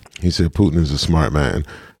 yes. He said Putin is a smart man,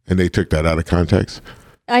 and they took that out of context.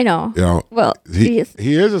 I know. Well, he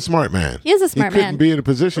is a smart man. He is a smart man. He couldn't be in the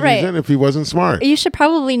position he's in if he wasn't smart. You should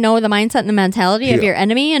probably know the mindset and the mentality of your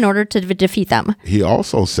enemy in order to defeat them. He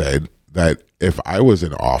also said that if I was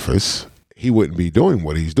in office, he wouldn't be doing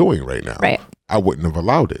what he's doing right now. Right. I wouldn't have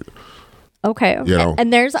allowed it. Okay.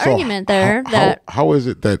 And there's argument there how is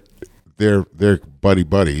it that they're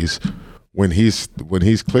buddies when he's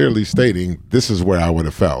clearly stating this is where I would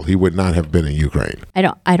have fell. He would not have been in Ukraine. I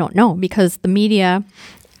don't know, because the media,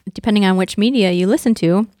 depending on which media you listen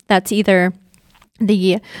to, that's either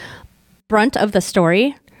the brunt of the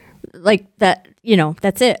story, like that,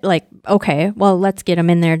 that's it. Like, okay, well, let's get him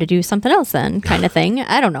in there to do something else then, kind of thing.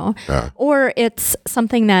 I don't know. Yeah. Or it's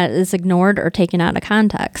something that is ignored or taken out of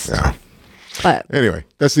context. Yeah. But anyway,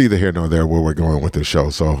 that's neither here nor there where we're going with this show.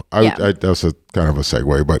 So that's a kind of a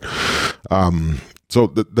segue. But so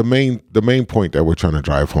the main point that we're trying to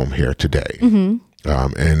drive home here today,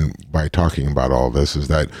 and by talking about all this, is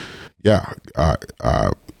that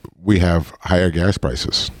we have higher gas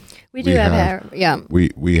prices. We have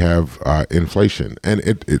We have inflation, and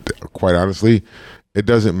it quite honestly, it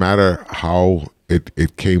doesn't matter how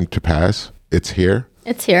it came to pass. It's here.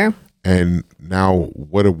 It's here. And now,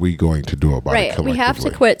 what are we going to do about it collectively? We have to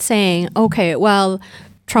quit saying, okay, well,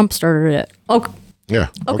 Trump started it. Okay. Yeah.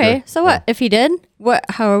 Okay. So what? If he did,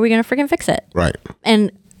 how are we going to freaking fix it? Right.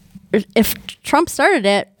 And if Trump started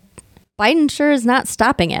it, Biden sure is not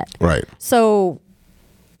stopping it. Right. So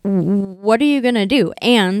what are you going to do?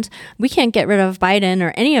 And we can't get rid of Biden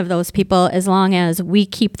or any of those people as long as we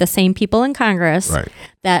keep the same people in Congress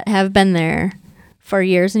that have been there for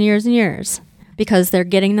years and years and years. Because they're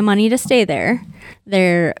getting the money to stay there.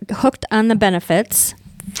 They're hooked on the benefits.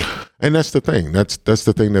 And that's the thing. That's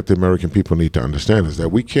the thing that the American people need to understand, is that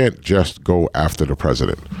we can't just go after the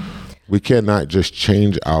president. We cannot just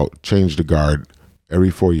change the guard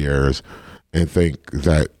every 4 years and think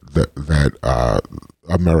that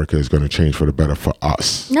America is going to change for the better for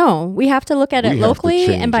us. No, we have to look at it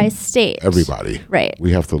locally and by state. Everybody. Right.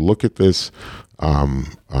 We have to look at this on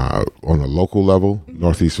a local level,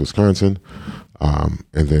 Northeast Wisconsin, and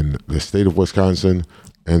then the state of Wisconsin,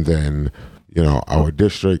 and then, our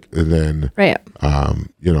district, and then, right.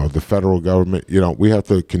 The federal government. We have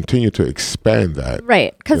to continue to expand that.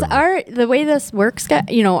 Right. Because the way this works,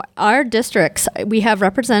 our districts, we have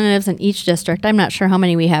representatives in each district. I'm not sure how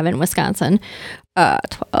many we have in Wisconsin.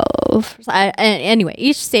 12. Anyway,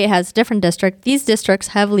 each state has a different district. These districts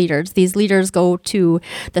have leaders. These leaders go to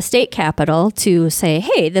the state capitol to say,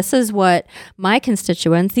 hey, this is what my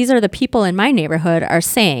constituents, these are the people in my neighborhood are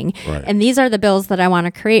saying. Right. And these are the bills that I want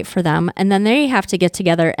to create for them. And then they have to get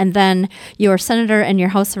together. And then your senator and your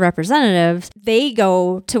House of Representatives, they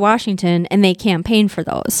go to Washington and they campaign for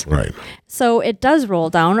those. Right. So it does roll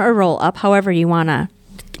down or roll up, however you want to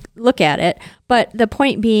look at it. But the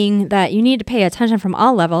point being that you need to pay attention from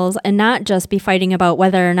all levels and not just be fighting about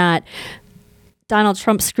whether or not Donald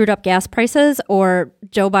Trump screwed up gas prices or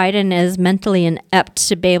Joe Biden is mentally inept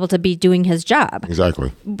to be able to be doing his job. Exactly.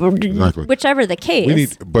 Whichever the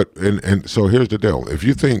case. And so here's the deal. If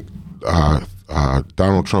you think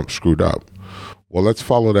Donald Trump screwed up, well, let's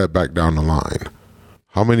follow that back down the line.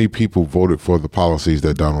 How many people voted for the policies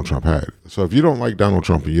that Donald Trump had? So if you don't like Donald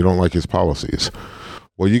Trump and you don't like his policies,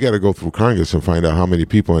 well, you got to go through Congress and find out how many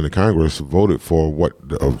people in the Congress voted for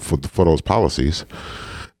for those policies,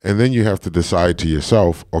 and then you have to decide to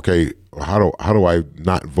yourself, okay, how do I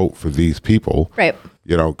not vote for these people? Right.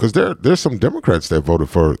 Because there's some Democrats that voted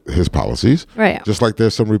for his policies, right? Just like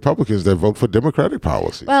there's some Republicans that vote for Democratic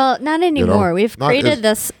policies. Well, not anymore. We've created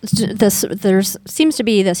this. There seems to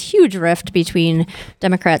be this huge rift between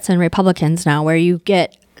Democrats and Republicans now, where you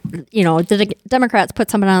get. The Democrats put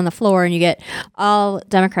something on the floor and you get all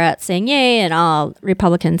Democrats saying yay and all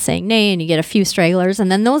Republicans saying nay, and you get a few stragglers,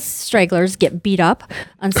 and then those stragglers get beat up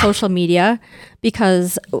on social media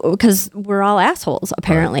because we're all assholes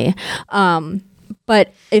apparently. Right.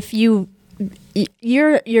 But if you're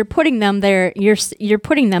putting them there, you're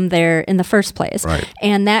putting them there in the first place, right.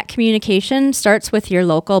 And that communication starts with your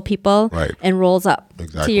local people, right. And rolls up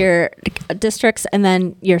to your districts and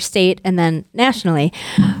then your state and then nationally.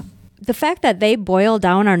 The fact that they boil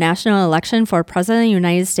down our national election for president of the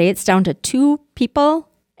United States down to 2 people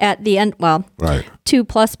at the end, well, right.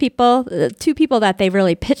 2+ people, 2 people that they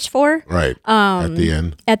really pitched for, right. At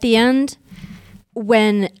the end,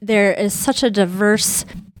 when there is such a diverse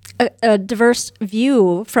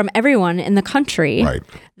view from everyone in the country, right.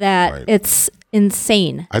 That it's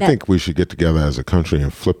insane. I think we should get together as a country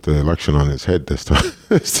and flip the election on its head this time,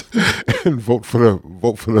 and vote for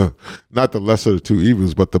the not the lesser of the 2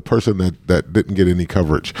 evils, but the person that didn't get any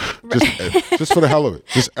coverage. Just for the hell of it,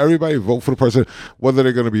 just everybody vote for the person, whether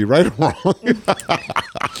they're going to be right or wrong.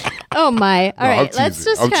 Oh my! All right, let's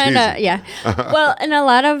just kind of Well, and a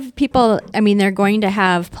lot of people, they're going to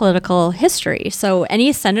have political history. So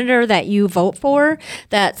any senator that you vote for,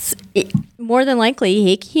 that's more than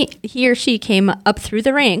likely he or she came up through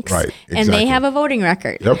the ranks, right? Exactly. And they have a voting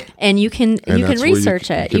record. Yep. And you can research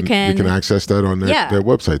it. You can access that on their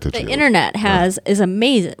website. The internet is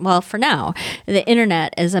amazing. Well, for now, the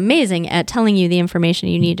internet is amazing at telling you the information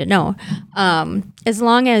you need to know, as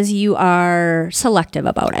long as you are selective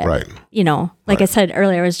about it. Right. I said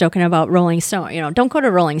earlier, I was joking about Rolling Stone. Don't go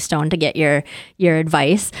to Rolling Stone to get your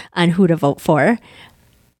advice on who to vote for,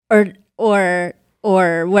 or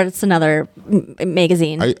what's another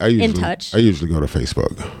magazine? In Touch. I usually go to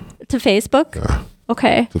Facebook. To Facebook? Yeah.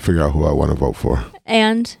 Okay. To figure out who I want to vote for.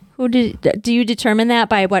 And who do you determine that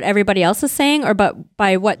by what everybody else is saying, or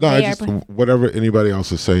by what whatever anybody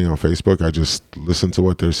else is saying on Facebook, I just listen to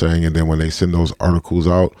what they're saying, and then when they send those articles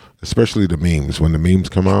out, especially the memes, when the memes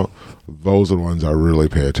come out, those are the ones I really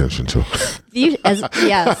pay attention to.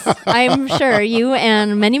 Yes, I'm sure you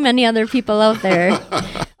and many other people out there.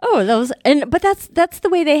 Oh, but that's the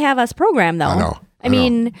way they have us programmed, though. I know. I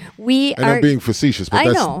mean, I'm being facetious, but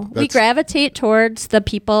we gravitate towards the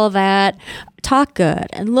people that talk good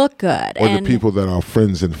and look good, or the people that our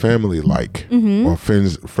friends and family like, mm-hmm. or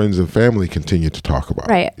friends and family continue to talk about,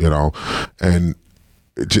 right? And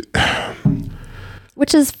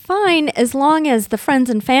which is fine as long as the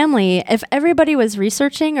friends and family, if everybody was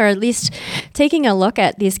researching or at least taking a look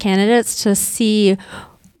at these candidates to see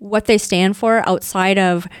what they stand for outside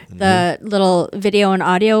of the little video and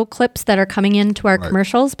audio clips that are coming into our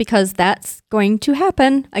commercials, because that's going to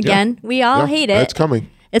happen again. Yeah. We all hate it.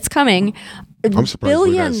 It's coming. I'm surprised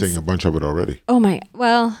we're not seeing a bunch of it already. Oh my!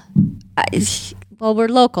 Well, well, we're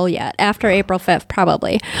local yet. After April 5th,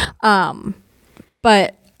 probably.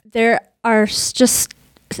 But there's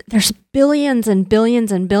billions and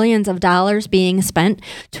billions and billions of dollars being spent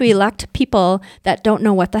to elect people that don't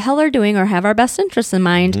know what the hell they're doing or have our best interests in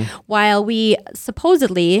mind, while we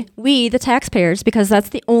the taxpayers, because that's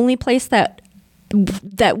the only place that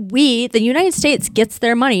the United States gets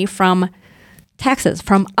their money from taxes,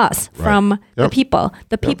 from us, from the people.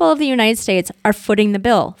 The people of the United States are footing the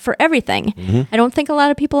bill for everything. I don't think a lot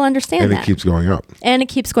of people understand that. And it keeps going up. And it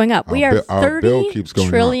keeps going up. We are $30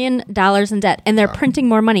 trillion in debt, and they're printing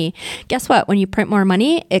more money. Guess what? When you print more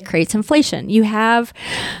money, it creates inflation.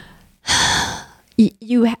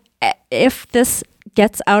 If this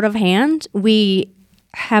gets out of hand, we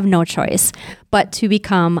have no choice but to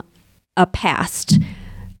become a past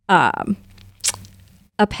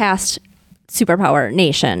superpower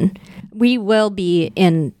nation. We will be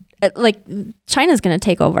in, China's going to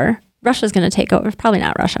take over. Russia's going to take over. Probably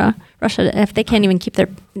not Russia. Russia, if they can't even keep their,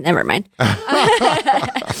 never mind.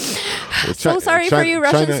 So sorry for you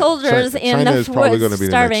Russian soldiers in the woods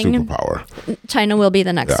starving. The next superpower. China will be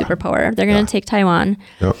the next superpower. They're going to take Taiwan.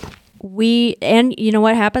 Yep. And you know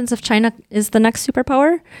what happens if China is the next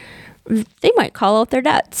superpower? They might call out their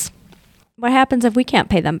debts. What happens if we can't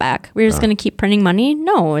pay them back? We're just going to keep printing money?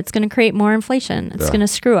 No, it's going to create more inflation. It's going to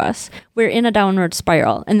screw us. We're in a downward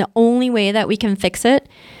spiral. And the only way that we can fix it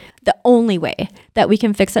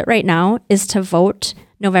right now is to vote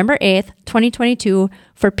November 8th, 2022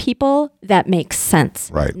 for people that make sense.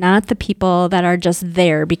 Right. Not the people that are just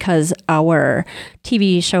there because our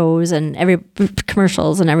TV shows and every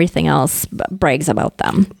commercials and everything else brags about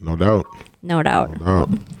them. No doubt. All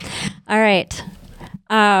right.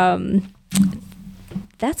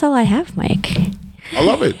 That's all I have, Mike. I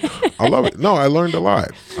love it. No, I learned a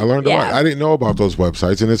lot. a lot. I didn't know about those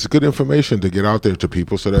websites, and it's good information to get out there to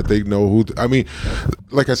people so that they know who. I mean,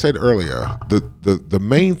 like I said earlier, the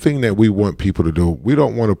main thing that we want people to do, we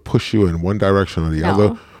don't want to push you in one direction or the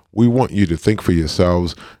other. We want you to think for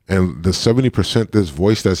yourselves, and the 70% this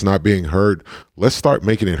voice that's not being heard, let's start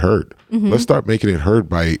making it heard. Let's start making it heard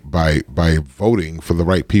by voting for the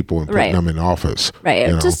right people and putting them in office.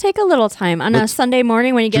 Right. Just take a little time on a Sunday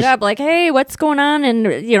morning when you get up, like, hey, what's going on? And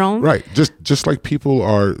Right. Just like people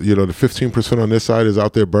are, the 15% on this side is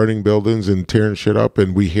out there burning buildings and tearing shit up,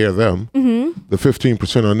 and we hear them. The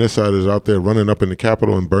 15% on this side is out there running up in the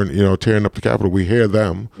Capitol and tearing up the Capitol. We hear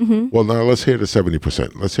them. Well, now let's hear the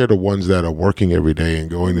 70%. Let's hear the ones that are working every day and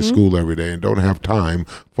going to school every day and don't have time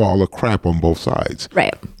for all the crap on both sides.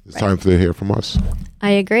 Right. It's time to hear from us. I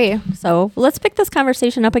agree. So let's pick this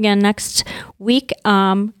conversation up again next week.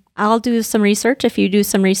 I'll do some research if you do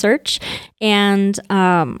some research, and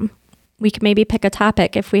we can maybe pick a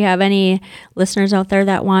topic. If we have any listeners out there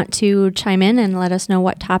that want to chime in and let us know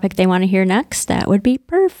what topic they want to hear next, that would be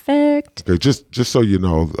perfect. Okay, just so you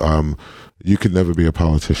know, you could never be a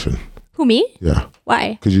politician. Who, me? Yeah.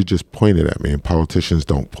 Why? Because you just pointed at me, and politicians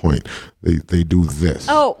don't point. They do this.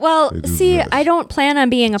 Oh, well, see, I don't plan on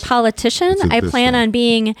being a politician. I plan on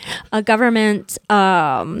being a government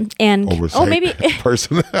and oversight maybe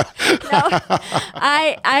person. No,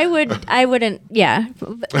 I wouldn't. Yeah.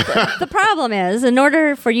 The problem is, in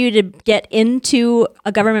order for you to get into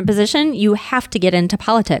a government position, you have to get into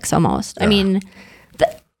politics almost. Yeah. I mean,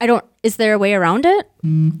 is there a way around it?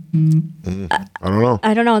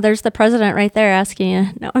 I don't know. There's the president right there asking you.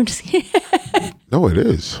 No, I'm just kidding. No, it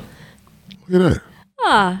is. Look at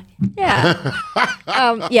that. Yeah.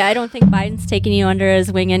 I don't think Biden's taking you under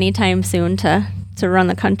his wing anytime soon to run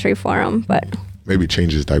the country for him, but maybe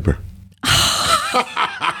change his diaper.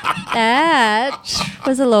 That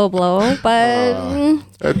was a low blow, but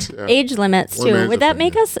age limits too. Would that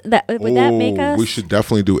make us? We should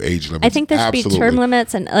definitely do age limits. I think there should be term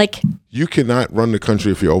limits, and you cannot run the country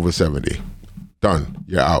if you're over 70. Done.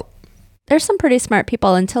 You're out. There's some pretty smart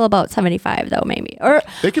people until about 75, though, maybe. Or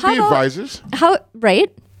they could be advisors. How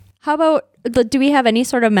about? Do we have any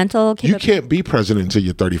sort of mental? You can't be president until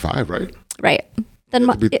you're 35, right? Right. Then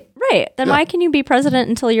why can you be president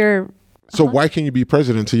until you're? So why can you be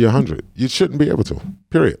president until you're 100? You shouldn't be able to.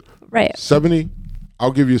 Period. Right. 70,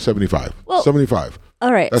 I'll give you 75. Well, 75.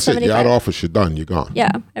 All right. That's 75. It. You're out of office. You're done. You're gone.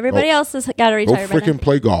 Yeah. Everybody else has got to retire. Go freaking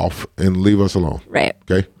play golf and leave us alone. Right.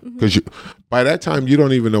 Okay. Because by that time you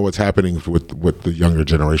don't even know what's happening with the younger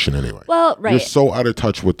generation anyway. Well, right. You're so out of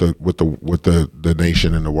touch with the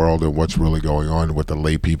nation and the world and what's really going on with the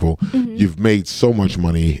lay people. You've made so much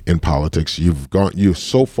money in politics. You're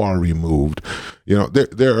so far removed.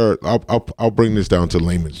 There are. I'll bring this down to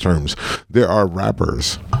layman's terms. There are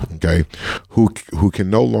rappers, okay, who can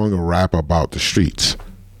no longer rap about the streets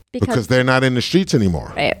because they're not in the streets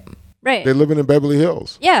anymore. Right. Right. They're living in Beverly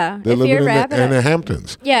Hills. Yeah. They're living in the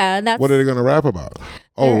Hamptons. Yeah. That's, what are they going to rap about?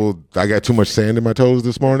 Oh, I got too much sand in my toes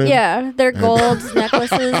this morning. Yeah. Their gold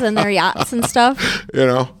necklaces and their yachts and stuff. You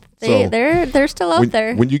know? They're still out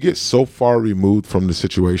there. When you get so far removed from the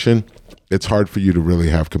situation, it's hard for you to really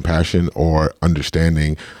have compassion or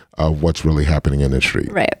understanding of what's really happening in the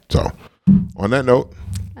street. Right. So, on that note,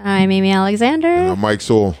 I'm Amy Alexander. And I'm Mike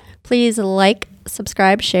Sewell. Please like,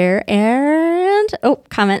 subscribe, share, and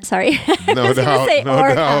comment. Sorry. No doubt.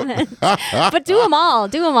 Comment. But do them all.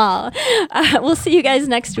 We'll see you guys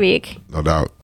next week. No doubt.